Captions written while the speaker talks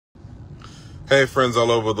Hey friends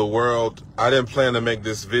all over the world, I didn't plan to make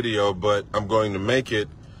this video, but I'm going to make it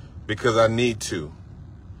because I need to.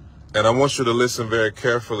 And I want you to listen very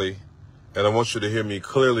carefully, and I want you to hear me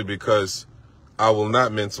clearly because I will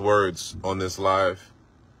not mince words on this live.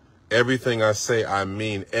 Everything I say, I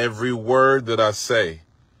mean. Every word that I say,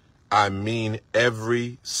 I mean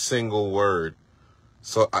every single word.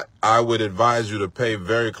 So I would advise you to pay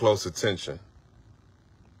very close attention.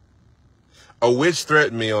 A witch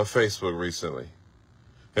threatened me on Facebook recently.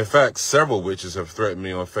 In fact, several witches have threatened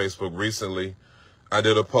me on Facebook recently. I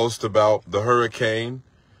did a post about the hurricane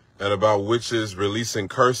and about witches releasing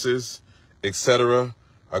curses, etc.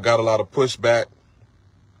 I got a lot of pushback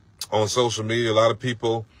on social media. A lot of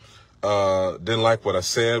people didn't like what I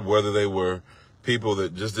said, whether they were people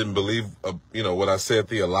that just didn't believe, what I said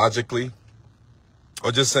theologically,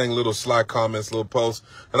 or just saying little sly comments, little posts.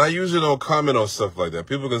 And I usually don't comment on stuff like that.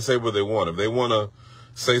 People can say what they want. If they want to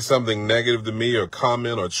say something negative to me or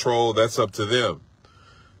comment or troll, that's up to them.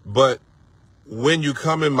 But when you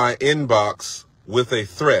come in my inbox with a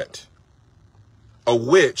threat, a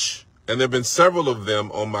witch, and there have been several of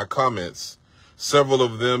them on my comments, several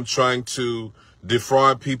of them trying to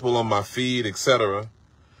defraud people on my feed, etc.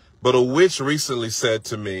 But a witch recently said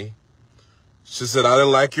to me, she said, I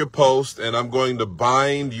didn't like your post and I'm going to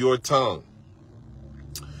bind your tongue.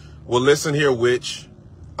 Well, listen here, witch.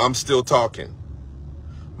 I'm still talking.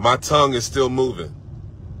 My tongue is still moving.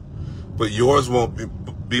 But yours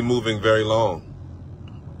won't be moving very long.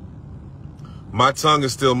 My tongue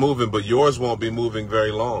is still moving, but yours won't be moving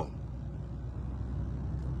very long.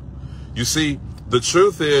 You see, the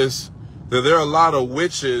truth is that there are a lot of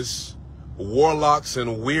witches, warlocks,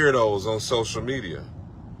 and weirdos on social media.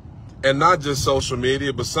 And not just social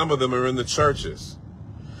media, but some of them are in the churches.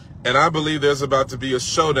 And I believe there's about to be a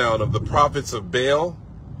showdown of the prophets of Baal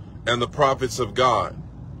and the prophets of God.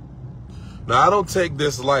 Now, I don't take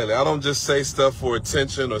this lightly. I don't just say stuff for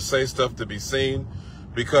attention or say stuff to be seen,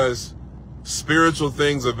 because spiritual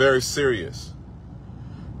things are very serious.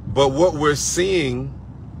 But what we're seeing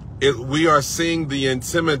is we are seeing the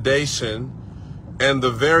intimidation and the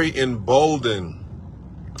very emboldened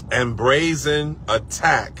and brazen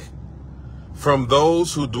attack from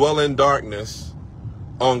those who dwell in darkness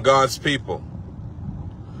on God's people.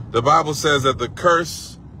 The Bible says that the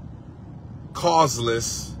curse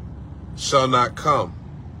causeless shall not come.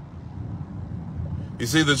 You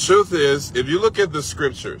see, the truth is, if you look at the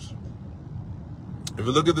scriptures,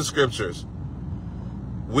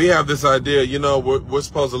 we have this idea, we're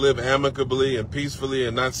supposed to live amicably and peacefully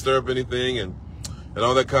and not stir up anything and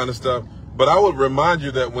all that kind of stuff. But I would remind you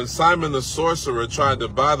that when Simon the sorcerer tried to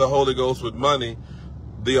buy the Holy Ghost with money,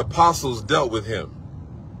 the apostles dealt with him.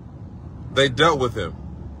 They dealt with him.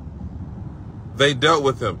 They dealt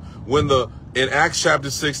with him. In Acts chapter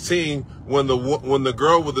 16, when the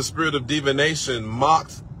girl with the spirit of divination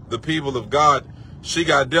mocked the people of God, she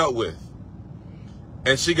got dealt with.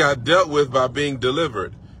 And she got dealt with by being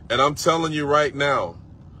delivered. And I'm telling you right now,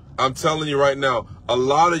 a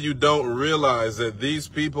lot of you don't realize that these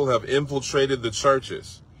people have infiltrated the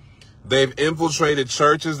churches. They've infiltrated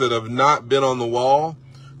churches that have not been on the wall,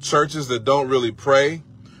 churches that don't really pray,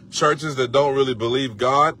 churches that don't really believe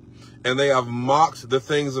God, and they have mocked the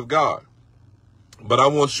things of God. But I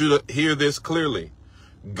want you to hear this clearly.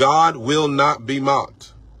 God will not be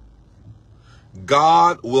mocked.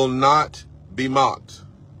 God will not be mocked.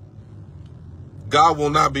 God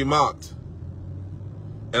will not be mocked.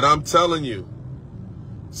 And I'm telling you,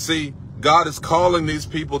 see, God is calling these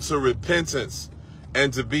people to repentance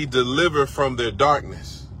and to be delivered from their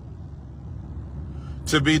darkness.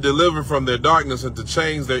 To be delivered from their darkness and to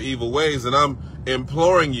change their evil ways. And I'm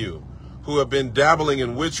imploring you who have been dabbling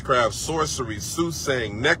in witchcraft, sorcery,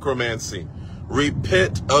 soothsaying, necromancy,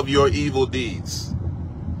 repent of your evil deeds.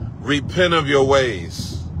 Repent of your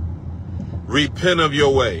ways. Repent of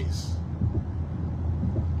your ways.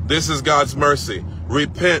 This is God's mercy.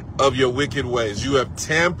 Repent of your wicked ways. You have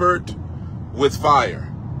tampered with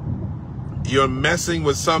fire. You're messing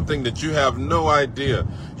with something that you have no idea.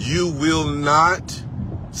 You will not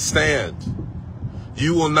stand.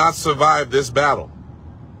 You will not survive this battle.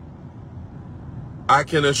 I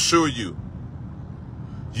can assure you,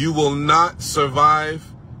 you will not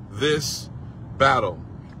survive this battle.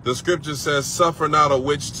 The scripture says, suffer not a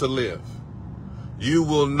witch to live. You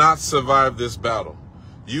will not survive this battle.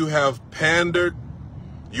 You have pandered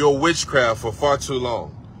your witchcraft for far too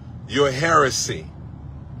long. Your heresy,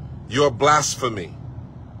 your blasphemy.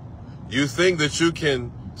 You think that you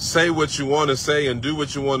can say what you want to say and do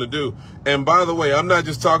what you want to do. And by the way, I'm not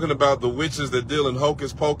just talking about the witches that deal in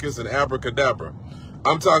hocus pocus and abracadabra.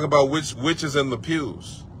 I'm talking about witches in the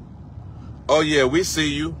pews. Oh yeah, we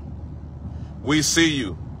see you. We see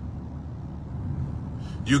you.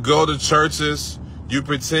 You go to churches, you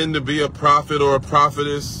pretend to be a prophet or a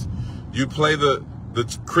prophetess, you play the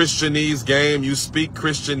Christianese game, you speak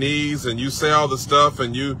Christianese and you say all the stuff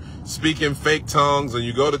and you speak in fake tongues and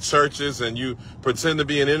you go to churches and you pretend to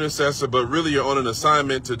be an intercessor, but really you're on an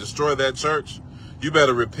assignment to destroy that church. You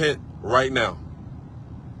better repent right now,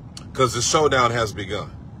 because the showdown has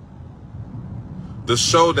begun. The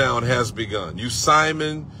showdown has begun. You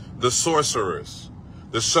Simon the sorcerers,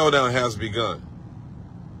 the showdown has begun.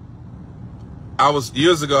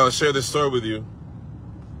 Years ago, I'll share this story with you.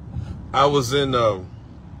 I was in a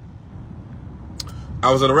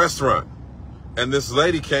restaurant, and this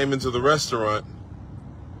lady came into the restaurant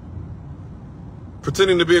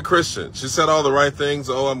pretending to be a Christian. She said all the right things.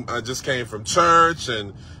 Oh, I just came from church,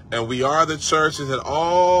 and we are the church. She said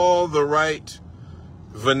all the right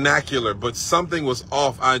vernacular, but something was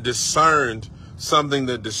off. I discerned something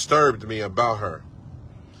that disturbed me about her.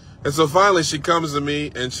 And so finally she comes to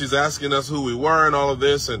me and she's asking us who we were and all of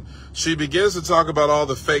this. And she begins to talk about all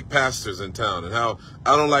the fake pastors in town and how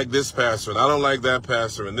I don't like this pastor and I don't like that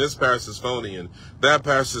pastor and this pastor's phony and that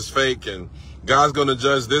pastor's fake and God's going to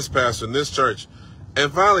judge this pastor in this church.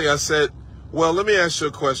 And finally I said, well, let me ask you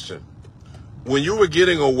a question. When you were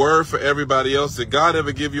getting a word for everybody else, did God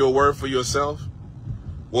ever give you a word for yourself?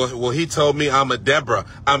 Well, he told me I'm a Deborah.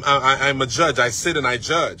 I'm a judge. I sit and I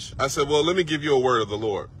judge. I said, well, let me give you a word of the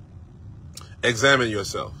Lord. Examine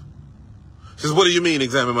yourself. She says, what do you mean,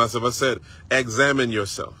 examine myself? I said, examine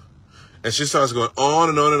yourself. And she starts going on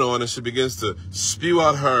and on and on, and she begins to spew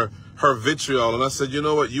out her vitriol. And I said, you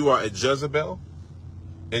know what? You are a Jezebel,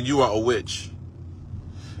 and you are a witch.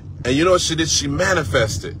 And you know what she did? She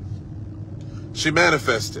manifested. She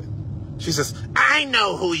manifested. She says, I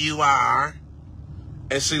know who you are.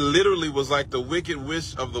 And she literally was like the wicked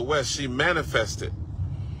witch of the West. She manifested.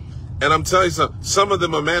 And I'm telling you something, some of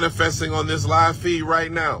them are manifesting on this live feed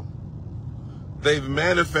right now. They've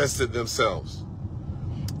manifested themselves.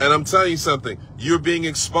 And I'm telling you something, you're being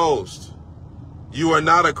exposed. You are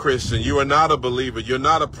not a Christian. You are not a believer. You're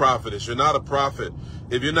not a prophetess. You're not a prophet.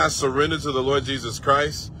 If you're not surrendered to the Lord Jesus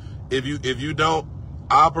Christ, if you don't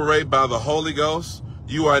operate by the Holy Ghost,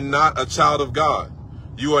 you are not a child of God.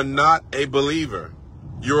 You are not a believer.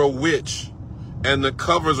 You're a witch. And the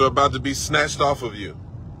covers are about to be snatched off of you.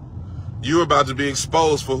 You're about to be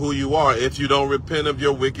exposed for who you are if you don't repent of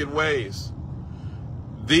your wicked ways.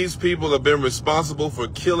 These people have been responsible for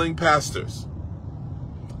killing pastors.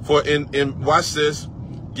 For watch this,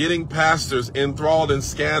 getting pastors enthralled in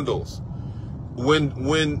scandals. When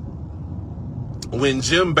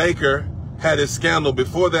Jim Baker had his scandal,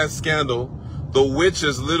 before that scandal, the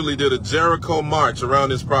witches literally did a Jericho march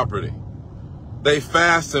around his property. They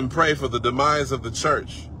fast and pray for the demise of the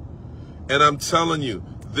church. And I'm telling you,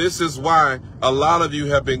 this is why a lot of you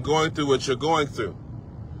have been going through what you're going through.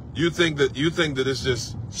 You think that it's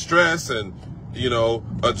just stress and, you know,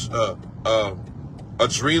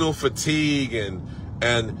 adrenal fatigue and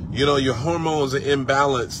you know, your hormones are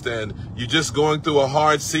imbalanced and you're just going through a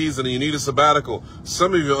hard season and you need a sabbatical.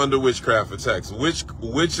 Some of you are under witchcraft attacks.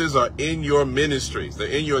 Witches are in your ministries. They're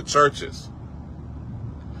in your churches.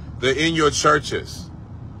 They're in your churches.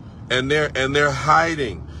 And they're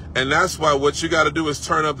hiding. And that's why what you got to do is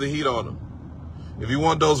turn up the heat on them. If you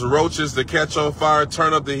want those roaches to catch on fire,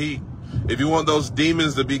 turn up the heat. If you want those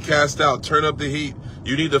demons to be cast out, turn up the heat.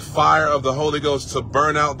 You need the fire of the Holy Ghost to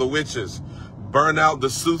burn out the witches, burn out the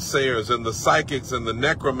soothsayers and the psychics and the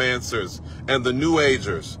necromancers and the New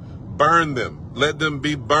Agers. Burn them. Let them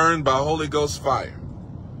be burned by Holy Ghost fire.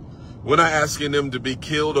 We're not asking them to be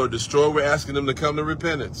killed or destroyed. We're asking them to come to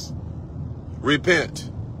repentance.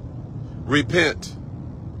 Repent. Repent.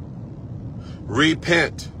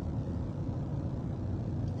 Repent.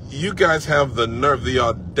 You guys have the nerve, the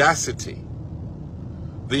audacity.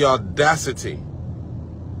 The audacity.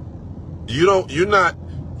 You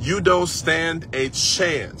don't stand a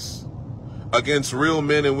chance against real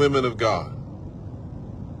men and women of God.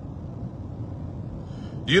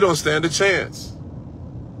 You don't stand a chance.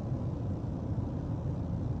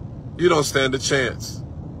 You don't stand a chance.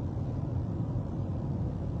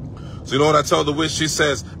 So you know what I told the witch? She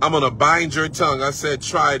says, I'm going to bind your tongue. I said,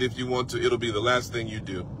 try it if you want to. It'll be the last thing you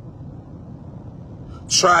do.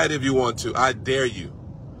 Try it if you want to. I dare you.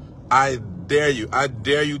 I dare you. I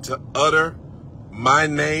dare you to utter my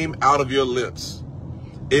name out of your lips.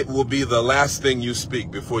 It will be the last thing you speak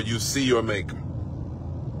before you see your maker.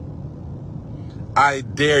 I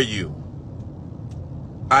dare you.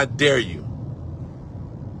 I dare you.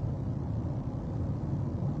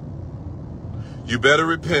 You better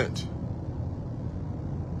repent.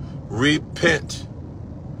 Repent.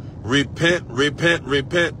 Repent, repent,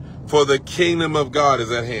 repent, for the kingdom of God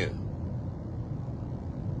is at hand.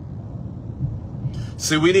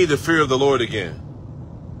 See, we need the fear of the Lord again.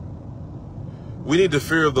 We need the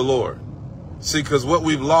fear of the Lord. See, because what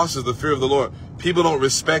we've lost is the fear of the Lord. People don't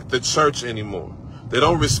respect the church anymore. They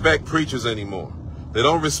don't respect preachers anymore. They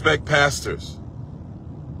don't respect pastors.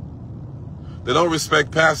 They don't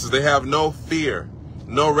respect pastors. They have no fear,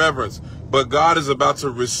 no reverence. But God is about to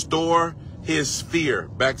restore his fear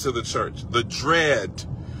back to the church. The dread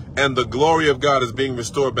and the glory of God is being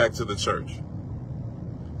restored back to the church.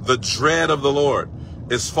 The dread of the Lord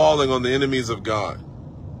is falling on the enemies of God.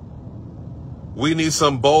 We need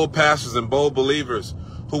some bold pastors and bold believers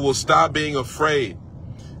who will stop being afraid.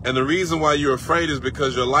 And the reason why you're afraid is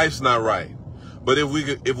because your life's not right. But if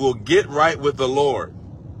we'll get right with the Lord,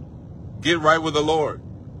 get right with the Lord,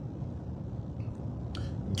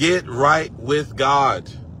 get right with God,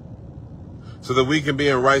 so that we can be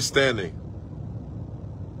in right standing.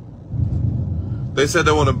 They said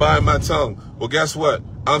they want to bind my tongue. Well, guess what?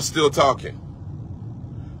 I'm still talking.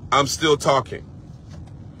 I'm still talking.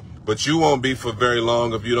 But you won't be for very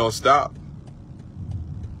long if you don't stop.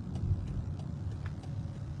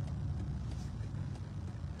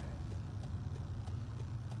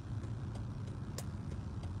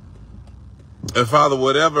 And Father,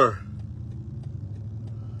 whatever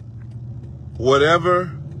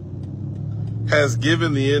has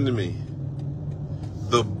given the enemy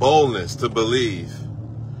the boldness to believe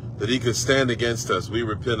that he could stand against us, we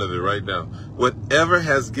repent of it right now. Whatever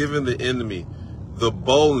has given the enemy the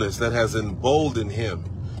boldness that has emboldened him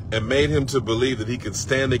and made him to believe that he could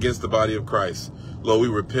stand against the body of Christ, Lord, we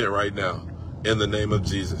repent right now in the name of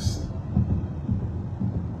Jesus.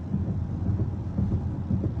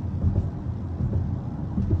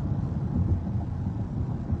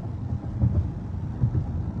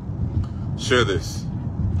 Share this.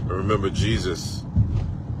 And remember, Jesus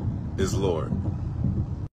is Lord.